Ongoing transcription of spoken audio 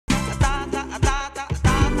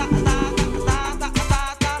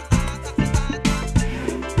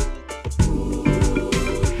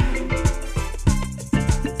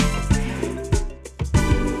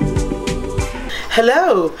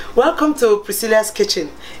Hello, welcome to Priscilla's Kitchen.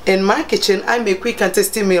 In my kitchen, I make quick and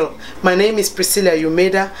tasty meal. My name is Priscilla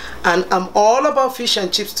Yumeda, and I'm all about fish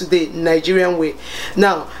and chips today, Nigerian way.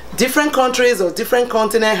 Now, different countries or different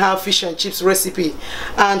continents have fish and chips recipe,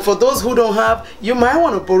 and for those who don't have, you might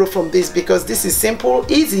want to borrow from this because this is simple,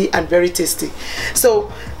 easy, and very tasty.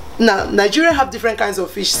 So now, Nigeria have different kinds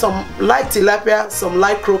of fish. Some like tilapia, some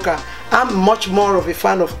like croaker. I'm much more of a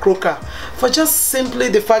fan of croaker for just simply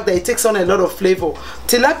the fact that it takes on a lot of flavor.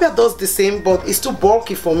 Tilapia does the same, but it's too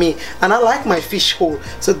bulky for me, and I like my fish whole.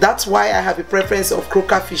 So that's why I have a preference of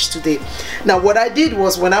croaker fish today. Now, what I did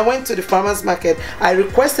was when I went to the farmer's market, I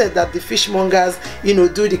requested that the fishmongers,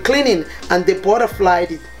 do the cleaning, and they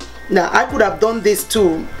butterflied it. Now, I could have done this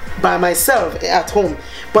too by myself at home,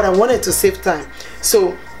 but I wanted to save time.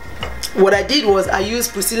 So what I did was I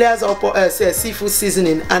used Priscilla's seafood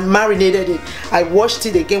seasoning and marinated it. I washed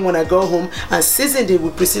it again when I got home and seasoned it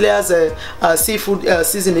with Priscilla's seafood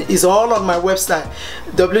seasoning. It's all on my website,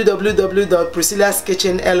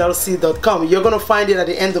 www.priscillaskitchenllc.com. You're going to find it at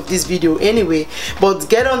the end of this video anyway, but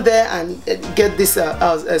get on there and get this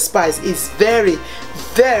spice. It's very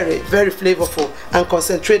flavorful and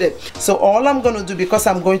concentrated. So all I'm going to do, because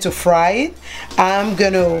I'm going to fry it, I'm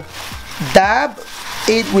going to dab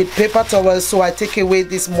it with paper towels so I take away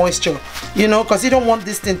this moisture, because you don't want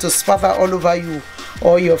this thing to spatter all over you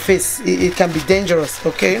or your face. It can be dangerous,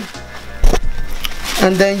 okay?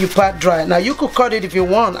 And then you pat dry. Now you could cut it if you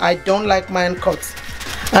want. I don't like mine cut.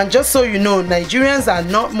 And just so you know, Nigerians are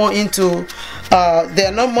not more into they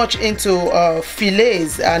are not much into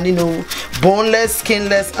fillets and boneless,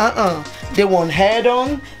 skinless. They want head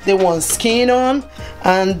on, they want skin on,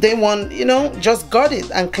 and they want just gut it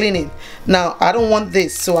and clean it. Now I don't want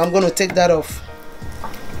this, so I'm going to take that off,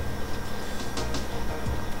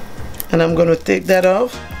 and I'm going to take that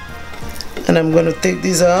off, and I'm going to take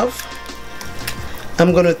this off.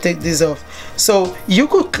 I'm going to take this off. So you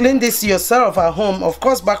could clean this yourself at home. Of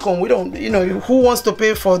course, back home we don't, who wants to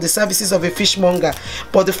pay for the services of a fishmonger?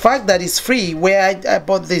 But the fact that it's free, where I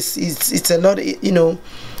bought this, it's a lot,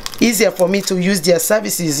 easier for me to use their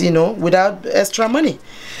services, without extra money.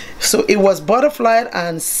 So it was butterflied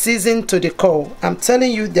and seasoned to the core. I'm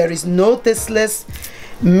telling you, there is no tasteless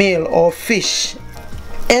meal or fish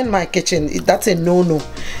in my kitchen. That's a no-no.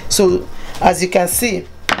 So as you can see,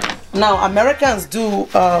 now Americans do,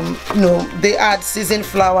 they add seasoned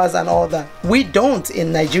flowers and all that. We don't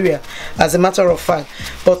in Nigeria, as a matter of fact.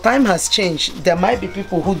 But time has changed. There might be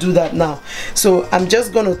people who do that now. So I'm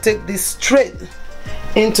just going to take this straight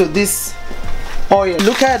into this oil.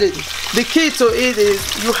 Look at it. The key to it is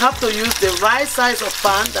you have to use the right size of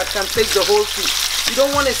pan that can take the whole fish. You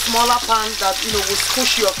don't want a smaller pan that will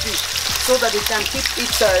squish your fish, so that it can keep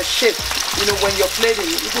its shape when you're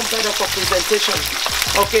plating. Even better for presentation.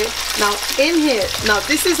 Okay, now in here,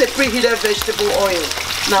 this is a preheated vegetable oil.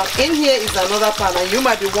 Now in here is another pan, and you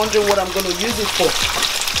might be wondering what I'm going to use it for.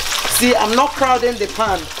 See, I'm not crowding the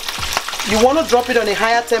pan. You want to drop it on a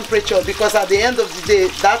higher temperature, because at the end of the day,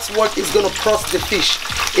 that's what is going to cross the fish.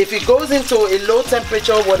 If it goes into a low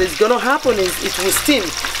temperature, what is going to happen is it will steam,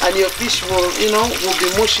 and your fish will, will be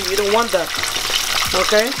mushy. You don't want that.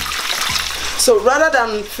 Okay? So rather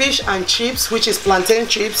than fish and chips, which is plantain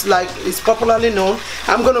chips, like it's popularly known,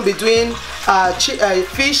 I'm going to be doing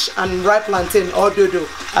fish and ripe plantain, or dodo,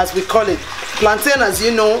 as we call it. Plantain, as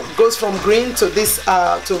you know, goes from green to this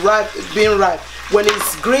to ripe, being ripe. When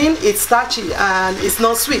it's green, it's starchy and it's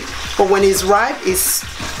not sweet. But when it's ripe, it's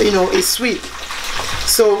it's sweet.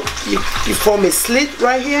 So you form a slit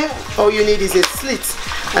right here. All you need is a slit,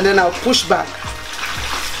 and then I'll push back,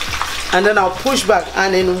 and then I'll push back,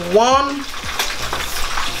 and in one,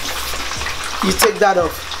 you take that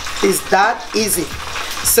off. It's that easy.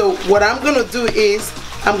 So what I'm gonna do is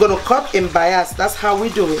I'm gonna cut in bias. That's how we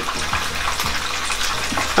do it.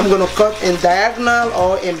 I'm gonna cut in diagonal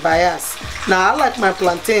or in bias. Now I like my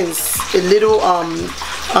plantains a little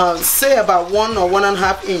say about 1 or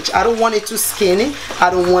 1.5 inch. I don't want it too skinny. I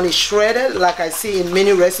don't want it shredded like I see in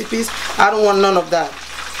many recipes. I don't want none of that.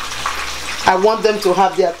 I want them to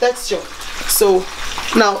have their texture. So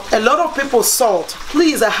now a lot of people salt.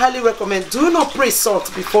 Please, I highly recommend, do not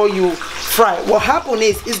pre-salt before you fry. What happens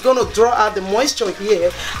is it's going to draw out the moisture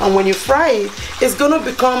here, and when you fry it, it's going to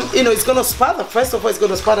become, it's going to spatter. First of all, it's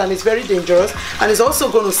going to spatter, and it's very dangerous, and it's also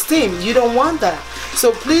going to steam. You don't want that.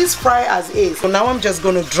 So please fry as is. So now I'm just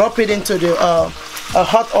going to drop it into the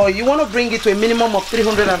hot oil. You want to bring it to a minimum of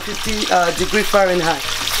 350 degrees Fahrenheit.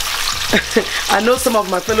 I know some of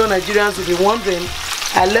my fellow Nigerians will be wondering,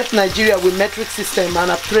 I left Nigeria with metric system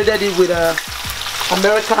and I've traded it with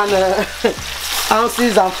American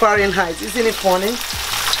ounces and Fahrenheit. Isn't it funny?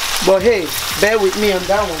 But hey, bear with me on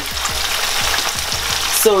that one.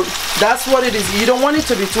 So that's what it is. You don't want it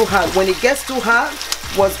to be too hot. When it gets too hot,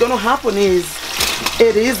 what's gonna happen is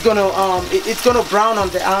it's gonna brown on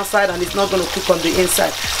the outside and it's not gonna cook on the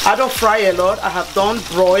inside. I don't fry a lot. I have done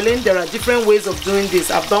broiling. There are different ways of doing this.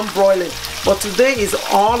 I've done broiling, but today is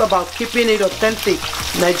all about keeping it authentic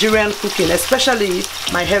Nigerian cooking, especially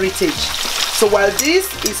my heritage. So while this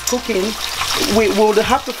is cooking, we will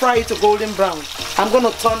have to fry it to golden brown. I'm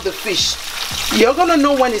gonna turn the fish. You're gonna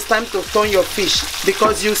know when it's time to turn your fish,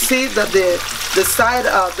 because you see that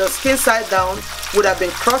the skin side down would have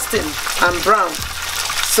been crusting and brown.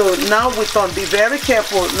 So now we turn. Be very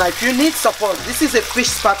careful. Now if you need support, this is a fish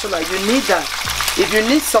spatula, you need that. If you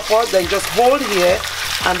need support, then just hold here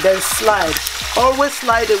and then slide. Always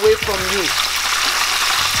slide away from you.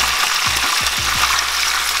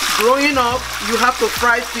 Growing up, you have to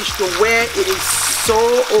fry fish to where it is so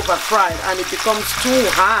over fried and it becomes too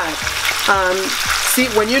hard. And see,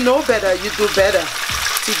 when you know better, you do better.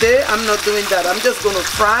 Today I'm not doing that. I'm just going to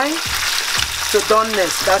fry to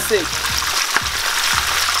doneness. That's it.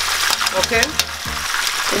 Okay,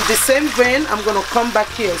 in the same vein, I'm going to come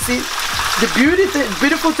back here. See, the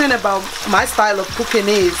beautiful thing about my style of cooking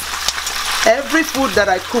is every food that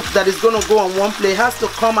I cook that is going to go on one plate has to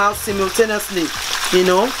come out simultaneously, you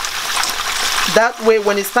know. That way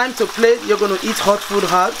when it's time to plate, you're going to eat hot food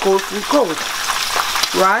hot, cold food cold,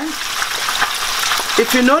 right?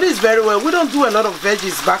 If you notice very well, we don't do a lot of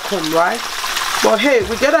veggies back home, right? But hey,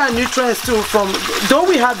 we get our nutrients too from, though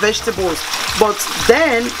we have vegetables, but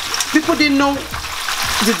then people didn't know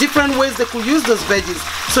the different ways they could use those veggies.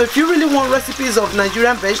 So if you really want recipes of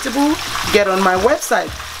Nigerian vegetables, get on my website.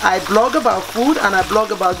 I blog about food and I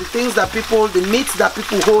blog about the things that the myths that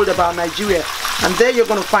people hold about Nigeria. And there you're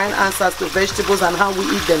going to find answers to vegetables and how we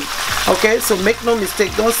eat them. Okay, so make no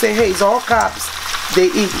mistake. Don't say, hey, it's all carbs they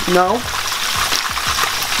eat. No.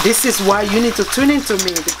 This is why you need to tune into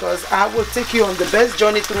me, because I will take you on the best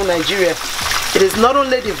journey through Nigeria. It is not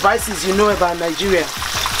only the vices you know about Nigeria.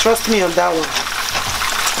 Trust me on that one.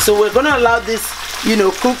 So we're going to allow this, you know,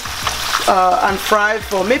 cook and fry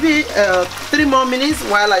for maybe 3 more minutes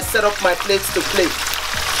while I set up my plates to plate.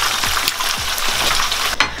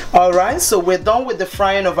 Alright, so we're done with the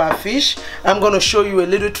frying of our fish. I'm going to show you a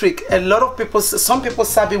little trick. Some people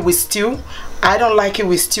serve it with stew. I don't like it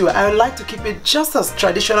with stew. I like to keep it just as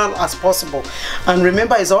traditional as possible. And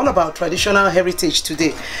remember, it's all about traditional heritage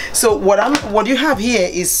today. So what you have here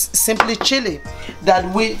is simply chili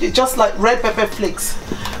that we just like red pepper flakes.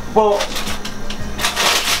 But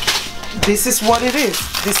this is what it is.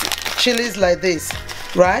 This chili is like this,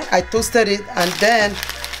 right? I toasted it and then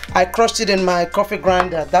I crushed it in my coffee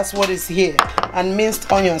grinder. That's what is here. And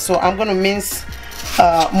minced onions. So I'm gonna mince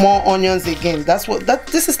more onions again.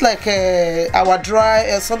 This is like our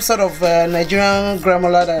dry some sort of Nigerian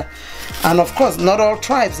gremolata, and of course not all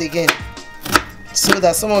tribes again, so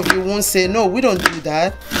that some of you won't say no, we don't do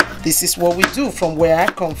that. This is what we do from where I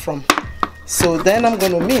come from. So then I'm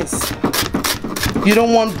gonna mince. You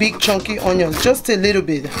don't want big chunky onions, just a little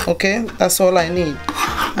bit. Okay, that's all I need.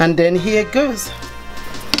 And then here it goes.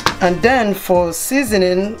 And then for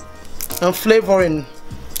seasoning and flavoring,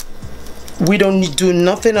 we don't do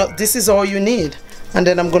nothing else. This is all you need. And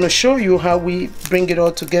then I'm going to show you how we bring it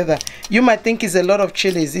all together. You might think it's a lot of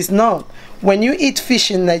chilies. It's not. When you eat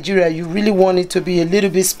fish in Nigeria, you really want it to be a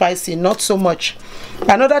little bit spicy, not so much.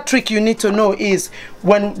 Another trick you need to know is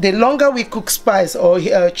when the longer we cook spice or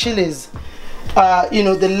chilies, you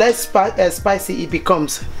know, the less spicy it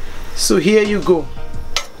becomes. So here you go.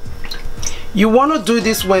 You want to do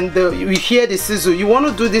this when you hear the sizzle. You want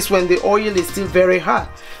to do this when the oil is still very hot,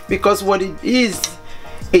 because what it is,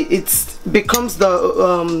 it becomes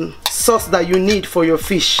the sauce that you need for your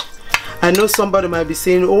fish. I know somebody might be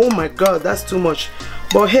saying, oh my god, that's too much.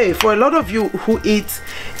 But hey, for a lot of you who eat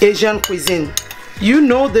Asian cuisine, you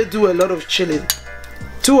know they do a lot of chili.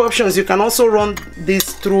 Two options. You can also run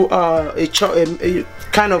this through a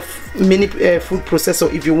kind of mini food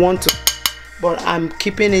processor if you want to. But I'm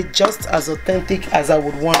keeping it just as authentic as I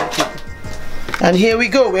would want to keep it. And here we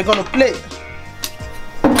go, we're gonna plate.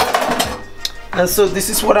 And so this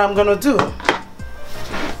is what I'm gonna do.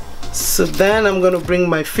 So then I'm gonna bring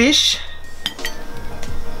my fish.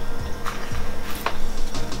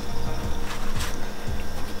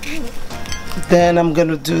 Then I'm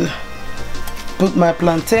gonna put my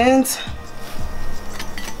plantains.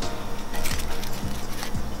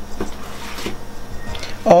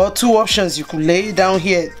 Or two options, you could lay it down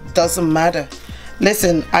here, doesn't matter.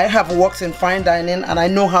 Listen, I have worked in fine dining and I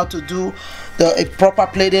know how to do a proper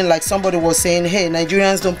plating. Like somebody was saying, hey,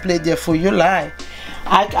 Nigerians don't plate their food. You lie.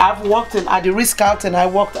 I've worked in at the Ritz-Carlton.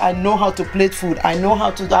 I know how to plate food.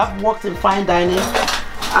 I've worked in fine dining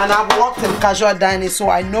and I've worked in casual dining, so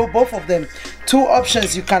I know both of them. Two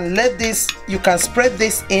options: you can spread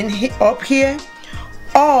this in up here,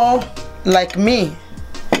 or like me,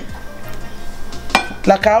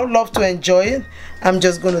 like I would love to enjoy it, I'm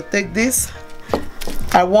just gonna take this.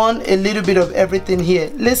 I want a little bit of everything here.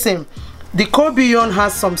 Listen, the cold bouillon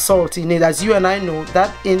has some salt in it, as you and I know.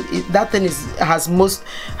 That thing has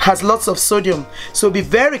lots of sodium, so be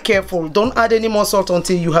very careful. Don't add any more salt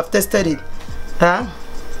until you have tested it. Huh?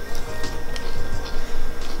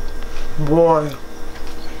 Boy,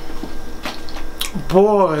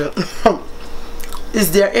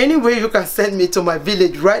 is there any way you can send me to my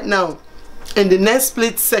village right now in the next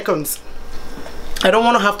split seconds? I don't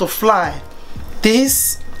want to have to fly.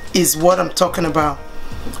 This is what I'm talking about.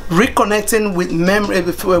 Reconnecting with memory,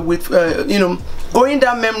 you know, going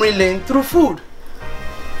down memory lane through food.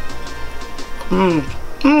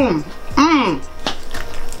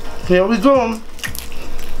 Here we go.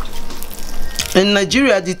 In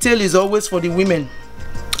Nigeria, the tail is always for the women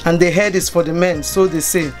and the head is for the men, so they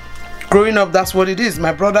say. Growing up, that's what it is.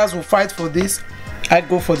 My brothers will fight for this. I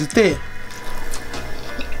go for the tail.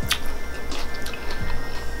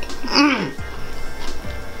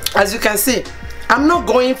 As you can see, I'm not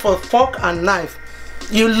going for fork and knife.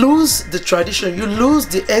 You lose the tradition, you lose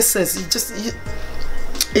the essence.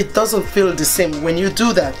 It doesn't feel the same when you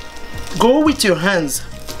do that. Go with your hands.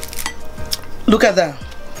 Look at that.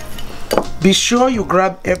 Be sure you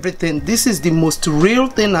grab everything. This is the most real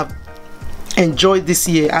thing I've enjoyed this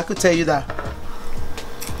year. I could tell you that.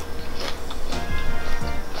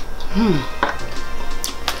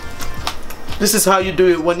 This is how you do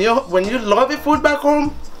it. When you love your food back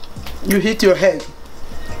home, you hit your head.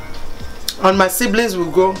 And my siblings will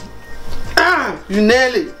go, ah, you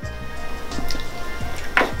nail it.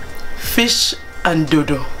 Fish and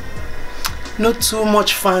dodo. Not too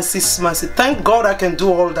much fancy smassy. Thank God I can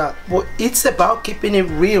do all that. But it's about keeping it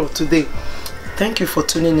real today. Thank you for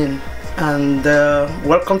tuning in. And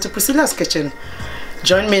welcome to Priscilla's Kitchen.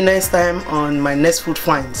 Join me next time on my next food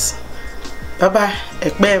finds. Bye bye.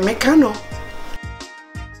 Ekbe mekano.